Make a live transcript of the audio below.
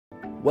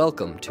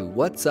Welcome to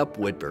What's Up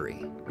Woodbury,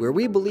 where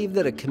we believe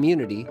that a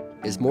community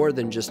is more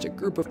than just a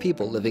group of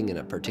people living in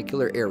a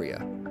particular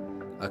area.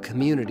 A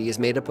community is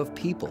made up of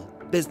people,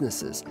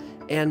 businesses,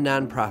 and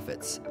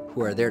nonprofits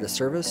who are there to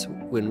serve us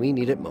when we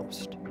need it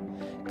most.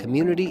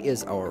 Community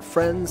is our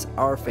friends,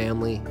 our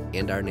family,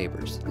 and our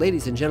neighbors.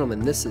 Ladies and gentlemen,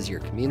 this is your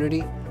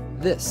community.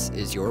 This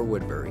is your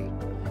Woodbury.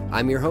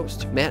 I'm your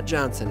host, Matt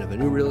Johnson of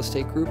Anew Real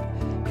Estate Group,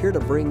 here to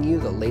bring you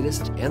the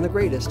latest and the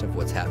greatest of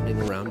what's happening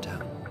around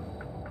town.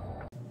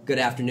 Good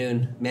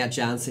afternoon, Matt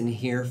Johnson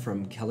here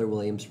from Keller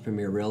Williams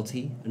Premier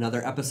Realty.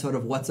 Another episode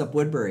of What's Up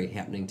Woodbury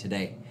happening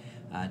today.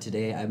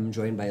 Today I'm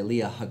joined by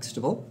Leah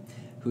Huxtable,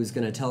 who's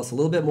going to tell us a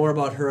little bit more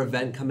about her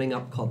event coming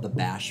up called the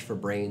Bash for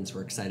Brains.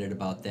 We're excited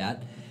about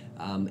that.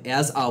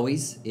 As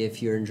always,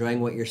 if you're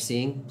enjoying what you're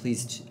seeing,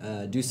 please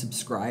do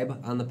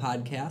subscribe on the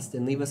podcast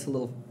and leave us a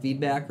little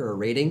feedback or a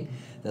rating.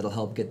 That'll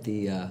help get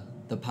the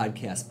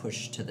podcast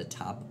pushed to the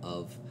top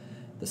of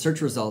the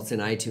search results in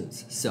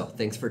iTunes. So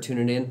thanks for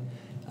tuning in.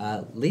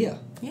 Leah.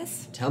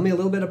 Yes. Tell me a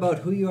little bit about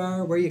who you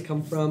are, where you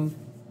come from,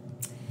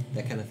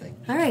 that kind of thing.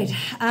 All right.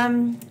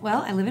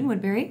 Well, I live in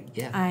Woodbury.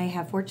 Yeah. I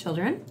have 4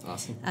 children.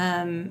 Awesome.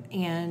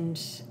 And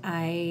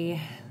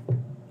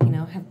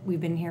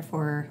we've been here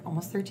for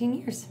almost 13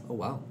 years. Oh,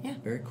 wow. Yeah.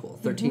 Very cool.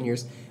 13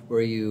 years.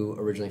 Were you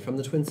originally from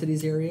the Twin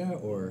Cities area,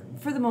 or?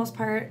 For the most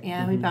part,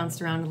 yeah. We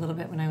bounced around a little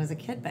bit when I was a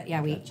kid, but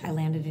yeah, Gotcha. I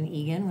landed in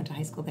Egan, went to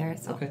high school there.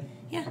 So, okay.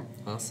 Yeah.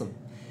 Awesome.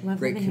 Love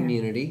Great living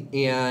community.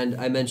 here. And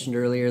I mentioned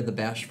earlier the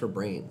Bash for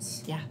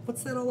Brains. Yeah.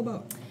 What's that all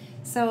about?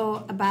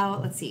 So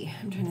let's see,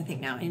 I'm trying to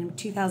think now. In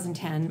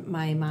 2010,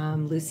 my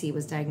mom, Lucy,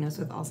 was diagnosed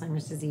with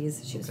Alzheimer's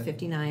disease. She was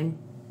 59.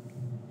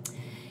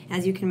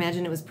 As you can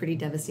imagine, it was pretty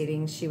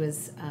devastating. She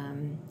was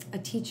a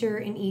teacher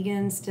in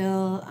Egan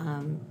still,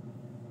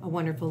 a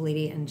wonderful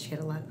lady, and she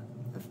had a lot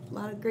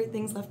of great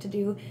things left to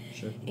do.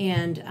 Sure.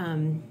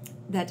 And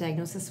that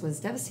diagnosis was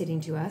devastating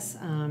to us.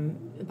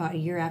 About a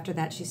year after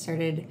that,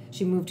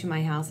 she moved to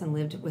my house and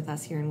lived with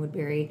us here in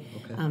Woodbury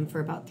for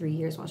about 3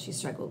 years while she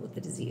struggled with the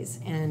disease.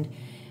 And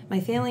my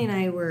family and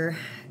I were,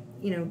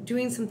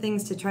 doing some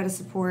things to try to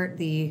support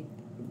the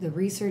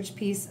research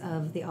piece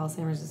of the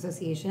Alzheimer's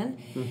Association,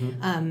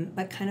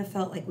 but kind of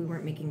felt like we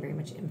weren't making very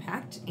much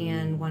impact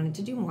and wanted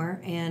to do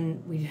more.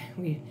 And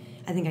we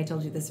I think I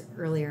told you this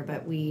earlier,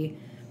 but we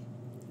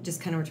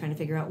just kind of were trying to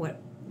figure out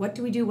what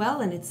do we do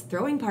well, and it's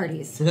throwing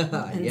parties.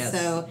 And yes.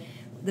 So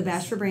the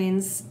Bash for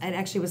Brains, it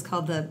actually was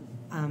called the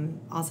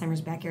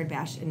Alzheimer's Backyard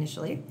Bash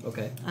initially.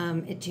 Okay.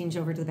 It changed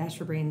over to the Bash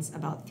for Brains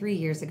about 3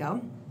 years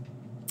ago.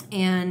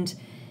 And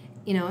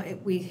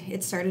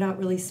it started out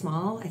really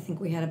small. I think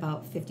we had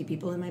about 50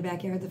 people in my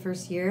backyard the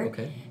first year.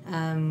 Okay.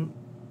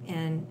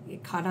 And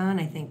it caught on.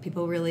 I think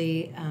people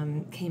really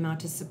came out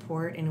to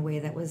support in a way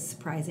that was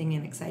surprising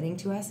and exciting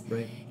to us.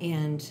 Right.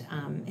 And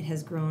it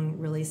has grown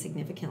really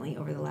significantly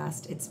over the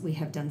we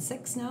have done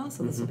 6 now,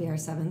 so this will be our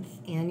 7th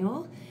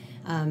annual.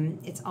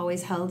 It's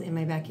always held in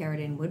my backyard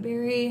in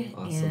Woodbury.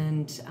 Awesome.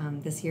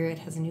 And this year it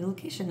has a new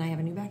location. I have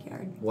a new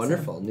backyard.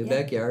 Wonderful. So, New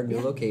backyard,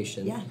 new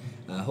location. Yeah.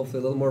 Hopefully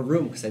a little more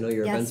room, because I know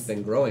your event's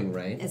been growing,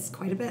 right? It's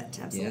quite a bit,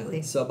 absolutely.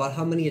 Yeah. So about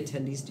how many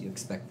attendees do you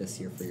expect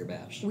this year for your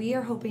bash? We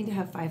are hoping to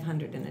have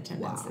 500 in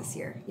attendance this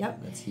year.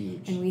 Yep. That's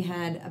huge. And we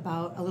had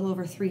about a little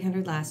over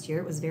 300 last year.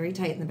 It was very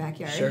tight in the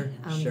backyard. Sure.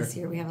 This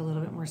year we have a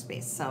little bit more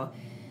space. So,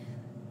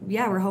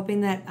 yeah, we're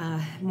hoping that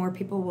more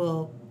people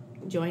will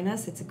join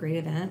us. It's a great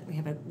event. We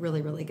have a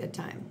really, really good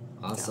time.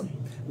 Awesome. So.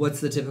 What's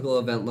the typical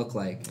event look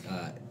like?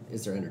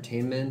 Is there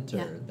entertainment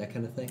or that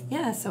kind of thing?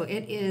 Yeah, so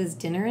it is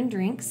dinner and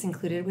drinks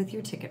included with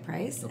your ticket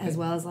price, as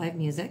well as live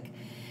music.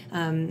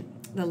 The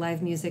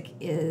live music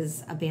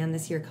is a band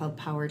this year called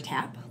Power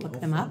Tap.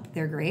 Look them up.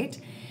 They're great.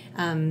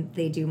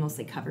 They do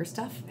mostly cover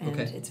stuff, and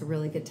it's a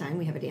really good time.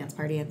 We have a dance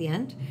party at the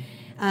end.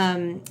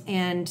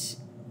 And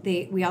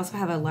we also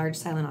have a large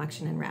silent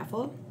auction and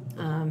raffle.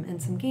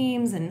 And some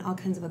games and all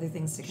kinds of other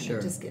things to kind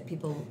of just get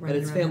people running around.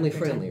 And it's family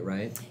friendly,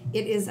 right?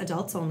 It is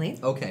adults only.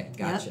 Okay,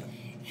 gotcha. Yep.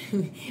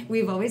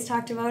 We've always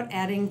talked about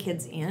adding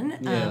kids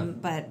in,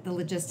 but the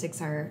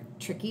logistics are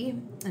tricky,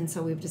 and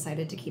so we've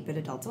decided to keep it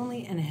adults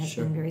only, and it has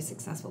been very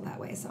successful that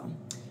way. So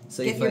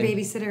get your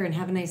babysitter and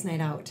have a nice night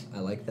out.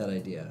 I like that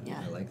idea.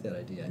 Yeah. I like that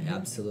idea.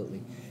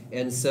 Absolutely.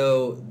 And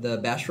so the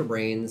Bash for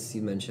Brains,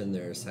 you mentioned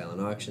there's silent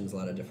auctions, a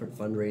lot of different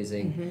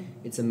fundraising.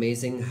 It's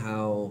amazing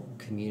how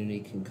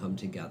community can come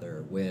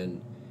together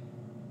when,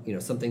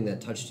 something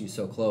that touched you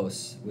so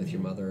close with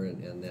your mother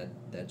and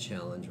that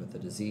challenge with the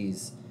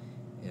disease,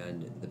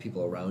 and the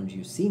people around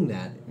you seeing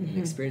that and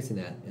experiencing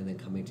that, and then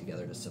coming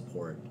together to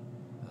support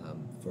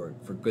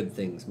for good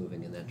things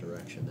moving in that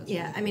direction. That's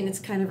really cool. I mean, it's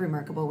kind of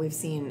remarkable. We've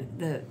seen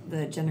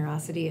the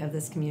generosity of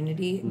this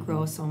community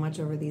grow so much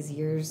over these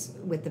years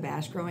with the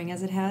Bash growing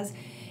as it has,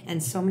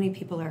 and so many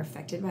people are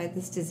affected by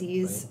this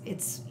disease. Right.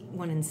 It's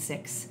 1 in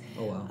 6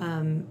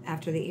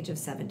 after the age of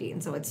 70,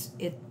 and so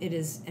it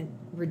is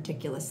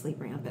ridiculously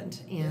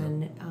rampant.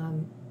 And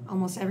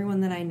almost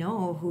everyone that I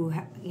know who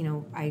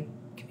I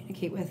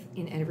communicate with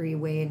in every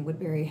way, and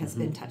Woodbury has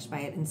been touched by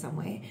it in some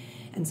way,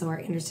 and so are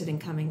interested in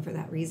coming for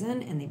that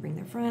reason, and they bring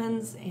their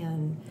friends,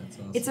 and That's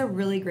awesome. it's a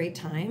really great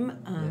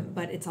time,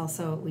 but it's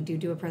also, we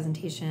do a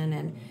presentation,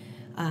 and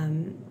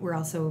we're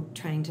also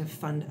trying to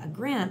fund a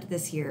grant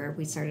this year.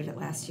 We started it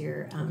last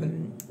year,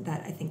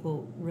 that I think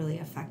will really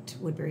affect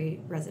Woodbury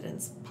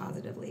residents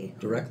positively.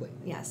 Directly?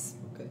 Yes.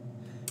 Okay.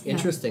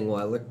 Interesting. Well,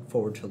 I look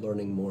forward to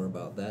learning more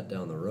about that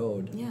down the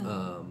road.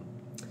 Yeah.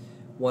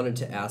 Wanted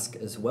to ask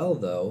as well,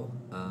 though,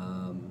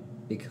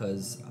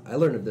 because I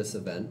learned of this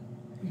event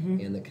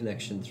and the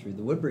connection through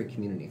the Woodbury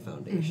Community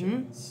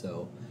Foundation.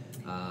 So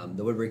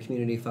the Woodbury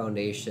Community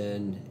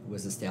Foundation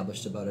was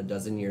established about a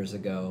dozen years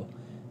ago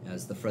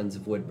as the Friends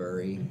of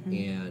Woodbury,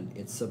 and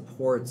it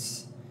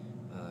supports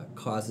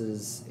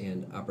causes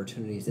and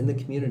opportunities in the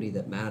community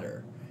that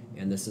matter.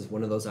 And this is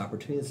one of those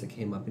opportunities that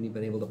came up, and you've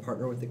been able to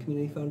partner with the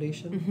Community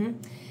Foundation?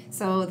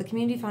 So the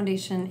Community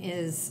Foundation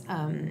is,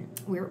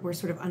 we're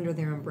sort of under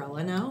their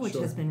umbrella now, which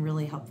has been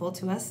really helpful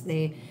to us.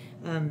 They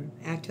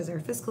act as our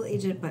fiscal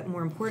agent, but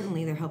more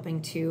importantly, they're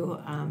helping to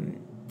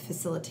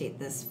facilitate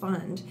this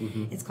fund.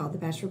 It's called the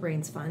Bash for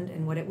Brains Fund,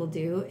 and what it will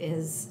do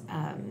is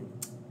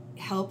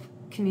help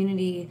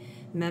community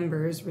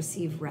members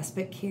receive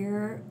respite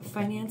care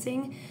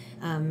financing.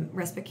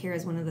 Respite care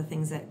is one of the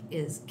things that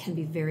can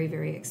be very,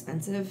 very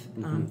expensive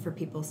for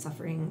people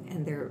suffering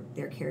and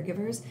their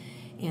caregivers,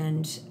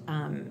 and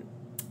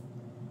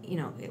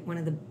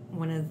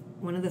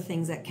one of the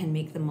things that can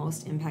make the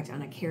most impact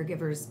on a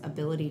caregiver's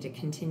ability to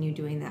continue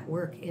doing that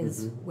work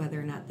is whether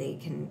or not they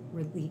can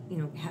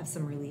have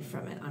some relief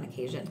from it on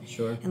occasion.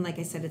 Sure. And like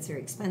I said, it's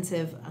very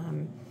expensive.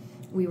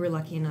 We were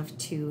lucky enough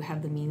to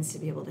have the means to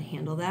be able to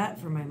handle that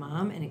for my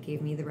mom, and it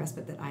gave me the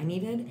respite that I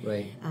needed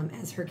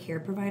as her care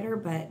provider,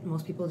 but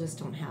most people just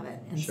don't have it.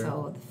 And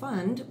so the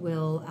fund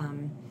will,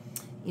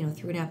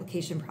 through an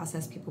application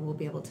process, people will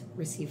be able to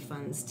receive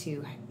funds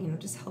to,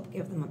 just help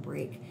give them a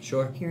break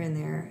here and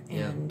there.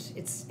 And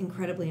it's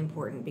incredibly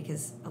important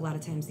because a lot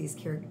of times these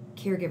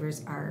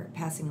caregivers are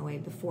passing away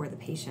before the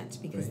patient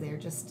because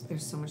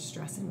there's so much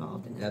stress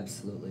involved in it.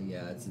 Absolutely,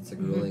 yeah. It's a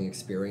grueling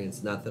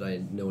experience. Not that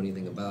I know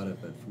anything about it,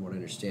 but from what I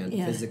understand,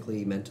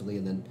 physically, mentally,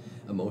 and then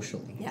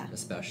emotionally,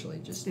 especially,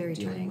 just dealing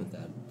trying with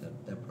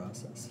that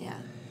process. Yeah.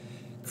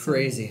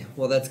 Crazy.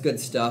 Well, that's good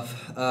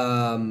stuff.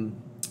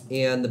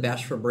 And the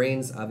Bash for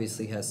Brains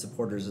obviously has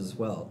supporters as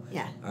well.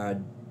 Yeah.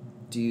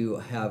 Do you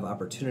have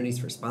opportunities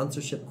for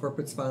sponsorship,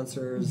 corporate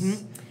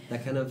sponsors,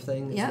 that kind of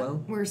thing as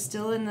well? We're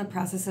still in the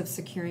process of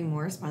securing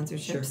more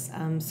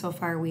sponsorships. So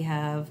far we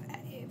have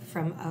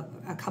from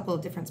a couple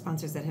of different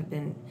sponsors that have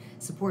been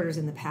supporters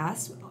in the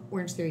past.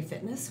 Orange Theory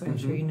Fitness, who I'm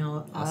sure you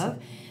know of.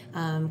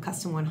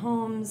 Custom One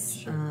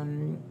Homes.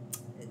 I'm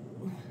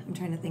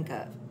trying to think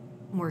of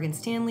Morgan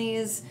Stanley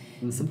is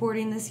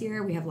supporting this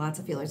year. We have lots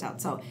of feelers out.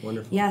 So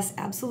wonderful. Yes,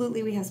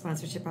 absolutely, we have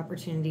sponsorship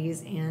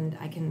opportunities, and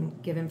I can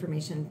give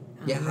information.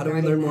 How do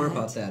we learn more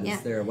about that?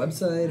 Is there a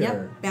website?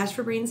 Or?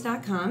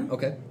 bashforbrains.com.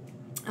 Okay.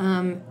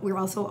 We're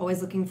also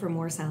always looking for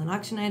more silent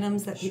auction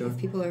items that if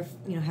people are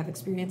have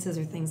experiences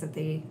or things that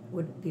they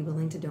would be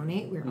willing to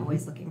donate. We're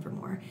always looking for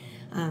more,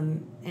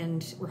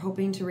 and we're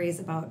hoping to raise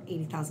about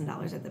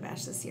 $80,000 at the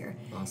Bash this year.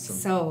 Awesome.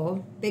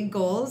 So big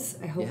goals.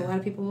 I hope a lot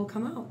of people will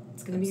come out.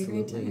 It's going to be a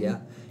great time. Yeah,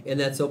 and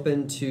that's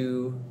open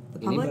to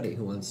the anybody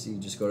who wants to.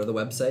 Just go to the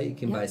website. You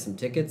can buy some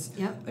tickets.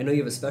 Yep. I know you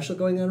have a special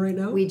going on right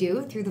now. We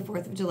do through the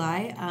 4th of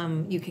July.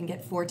 You can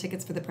get 4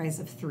 tickets for the price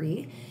of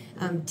 3.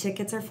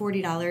 Tickets are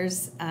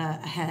 $40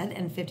 ahead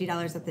and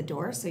 $50 at the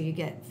door, so you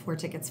get 4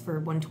 tickets for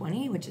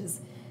 $120, which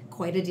is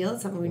quite a deal.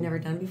 It's something we've never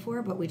done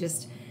before, but we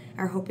just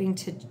are hoping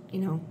to,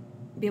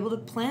 be able to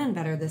plan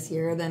better this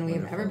year than we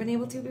have ever been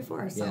able to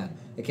before. So. Yeah,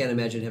 I can't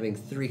imagine having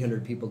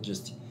 300 people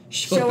just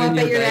show up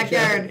at your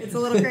backyard. It's a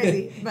little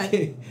crazy, but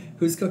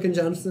who's cooking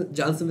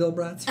Johnsonville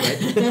brats, right?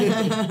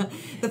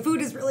 The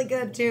food is really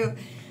good too.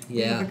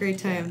 Yeah, have a great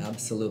time. Yeah,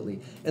 absolutely.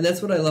 And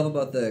that's what I love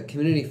about the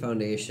Community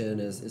Foundation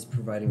is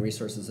providing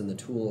resources and the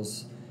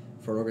tools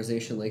for an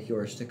organization like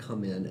yours to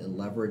come in and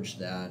leverage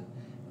that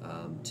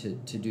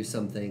to do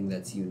something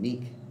that's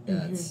unique,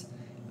 that's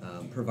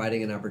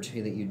providing an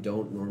opportunity that you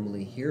don't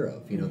normally hear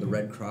of. The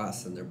Red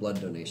Cross and their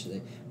blood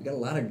donation. We got a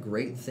lot of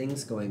great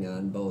things going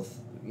on, both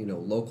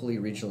locally,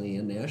 regionally,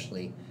 and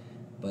nationally.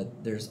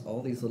 But there's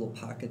all these little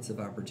pockets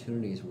of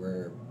opportunities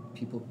where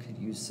people could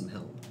use some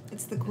help.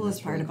 It's the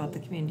coolest part about the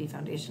Community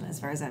Foundation, as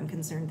far as I'm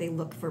concerned. They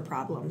look for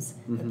problems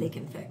that they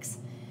can fix.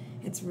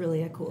 It's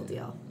really a cool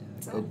deal. Yeah,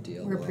 so good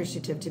deal. We're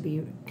appreciative to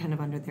be kind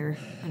of under their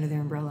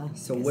umbrella.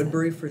 So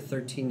Woodbury for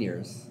 13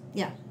 years.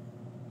 Yeah.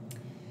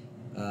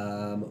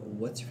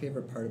 What's your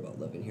favorite part about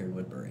living here in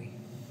Woodbury?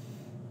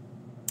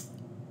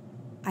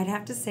 I'd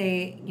have to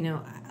say,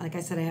 like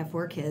I said, I have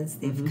 4 kids.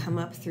 They've come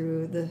up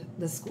through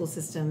the school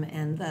system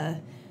and the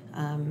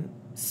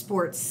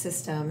sports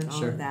system and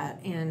all of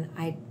that. And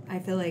I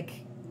feel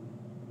like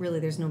really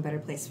there's no better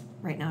place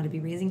right now to be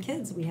raising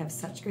kids. We have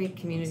such great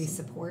community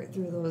support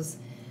through those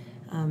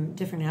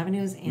different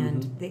avenues,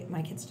 and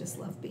my kids just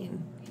love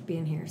being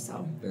here.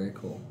 So very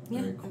cool.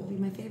 Yeah, very cool. That would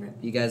be my favorite.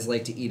 You guys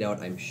like to eat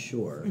out, I'm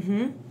sure.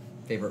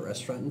 Favorite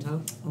restaurant in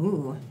town?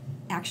 Ooh,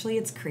 actually,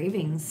 it's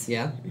Cravings.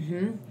 Yeah.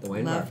 The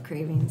wine bar. Love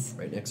Cravings.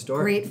 Right next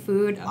door. Great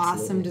food,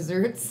 Absolutely. Awesome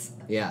desserts.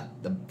 Yeah,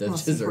 the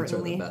Most desserts are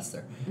the importantly. best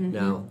there.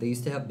 Now, they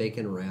used to have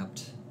bacon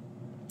wrapped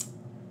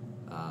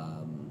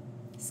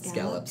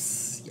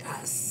scallops.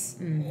 Yes.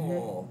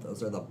 Oh,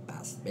 those are the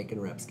best. Bacon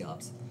wrapped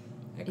scallops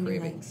at And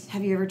Cravings.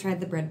 have you ever tried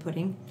the bread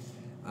pudding?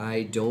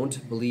 I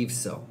don't believe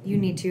so. You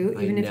need to.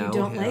 I Even if you now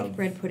don't have like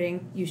bread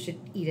pudding, you should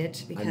eat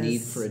it because a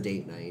need for a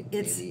date night.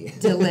 it's maybe.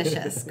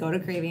 delicious. Go to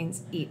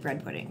Cravings, eat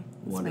bread pudding.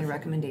 That's Wonderful. my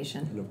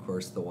recommendation. And of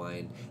course, the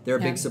wine. They're a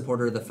big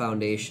supporter of the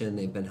foundation.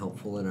 They've been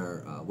helpful in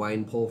our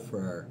wine pull for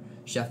our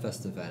Chef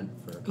Fest event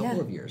for a couple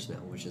of years now,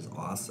 which is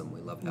awesome.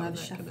 We love having that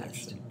Chef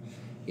connection. Fest.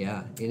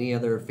 Yeah. Any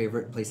other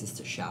favorite places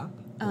to shop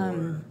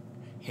or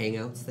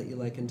hangouts that you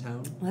like in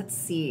town? Let's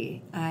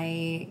see.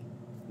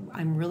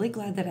 I'm really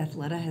glad that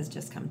Athleta has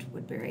just come to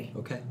Woodbury.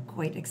 Okay.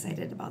 Quite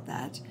excited about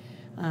that.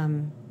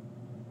 And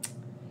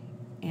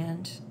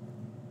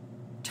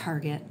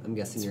Target. I'm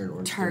guessing you're an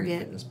Orange Theory Target.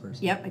 fitness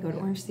person. Yep, I go to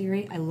Orange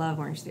Theory. I love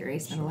Orange Theory. I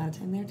spend a lot of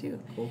time there too.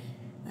 Cool.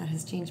 That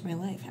has changed my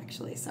life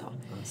actually. So.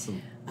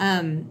 Awesome.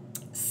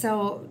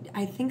 So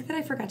I think that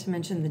I forgot to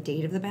mention the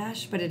date of the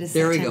bash, but it is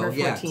There September we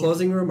go. 14th. Yeah.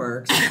 Closing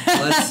remarks.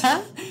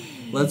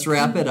 Let's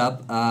wrap it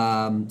up.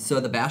 So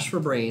the Bash for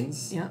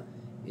Brains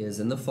is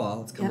in the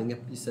fall. It's coming up.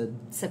 You said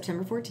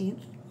September 14th.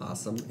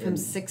 Awesome. From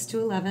 6 to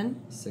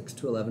 11. 6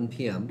 to 11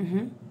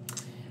 p.m.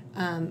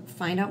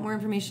 Find out more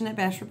information at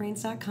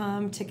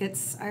bashforbrains.com.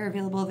 Tickets are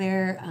available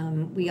there.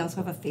 We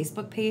also have a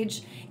Facebook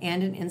page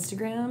and an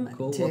Instagram.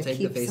 Cool. To We'll take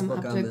the keep some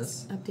Facebook on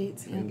this.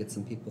 updates. Try and get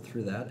some people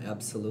through that.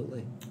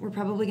 Absolutely. We're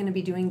probably going to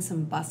be doing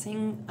some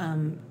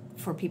busing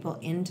for people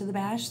into the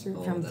bash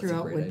from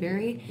throughout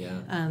Woodbury.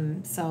 Idea. Yeah.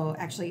 So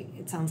actually,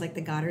 it sounds like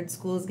the Goddard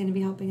School is going to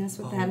be helping us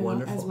with that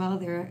as well.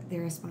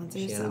 They're a sponsor.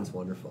 Shannon's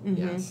wonderful.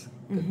 Yes.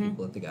 Good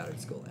people at the Goddard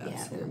School. Absolutely.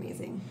 Yeah, they're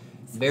amazing.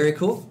 Very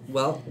cool.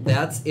 Well,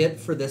 that's it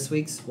for this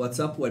week's What's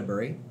Up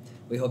Woodbury.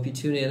 We hope you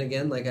tune in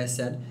again. Like I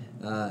said,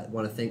 I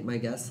want to thank my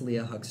guest,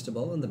 Leah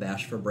Huxtable, and the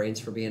Bash for Brains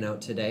for being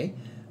out today.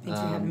 Thanks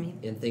for having me.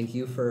 And thank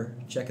you for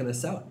checking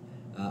us out.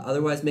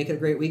 Otherwise, make it a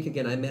great week.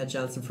 Again, I'm Matt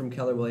Johnson from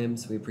Keller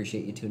Williams. We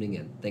appreciate you tuning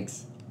in.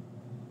 Thanks.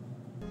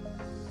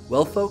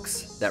 Well,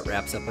 folks, that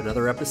wraps up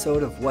another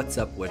episode of What's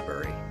Up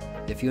Woodbury.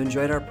 If you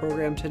enjoyed our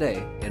program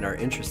today and are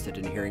interested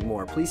in hearing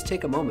more, please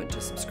take a moment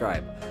to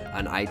subscribe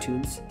on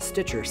iTunes,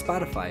 Stitcher,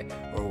 Spotify,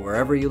 or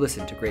wherever you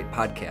listen to great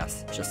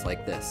podcasts just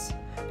like this.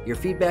 Your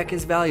feedback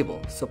is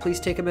valuable, so please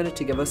take a minute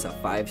to give us a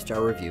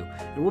 5-star review,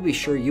 and we'll be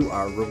sure you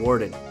are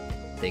rewarded.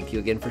 Thank you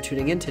again for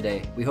tuning in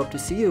today. We hope to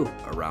see you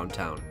around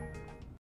town.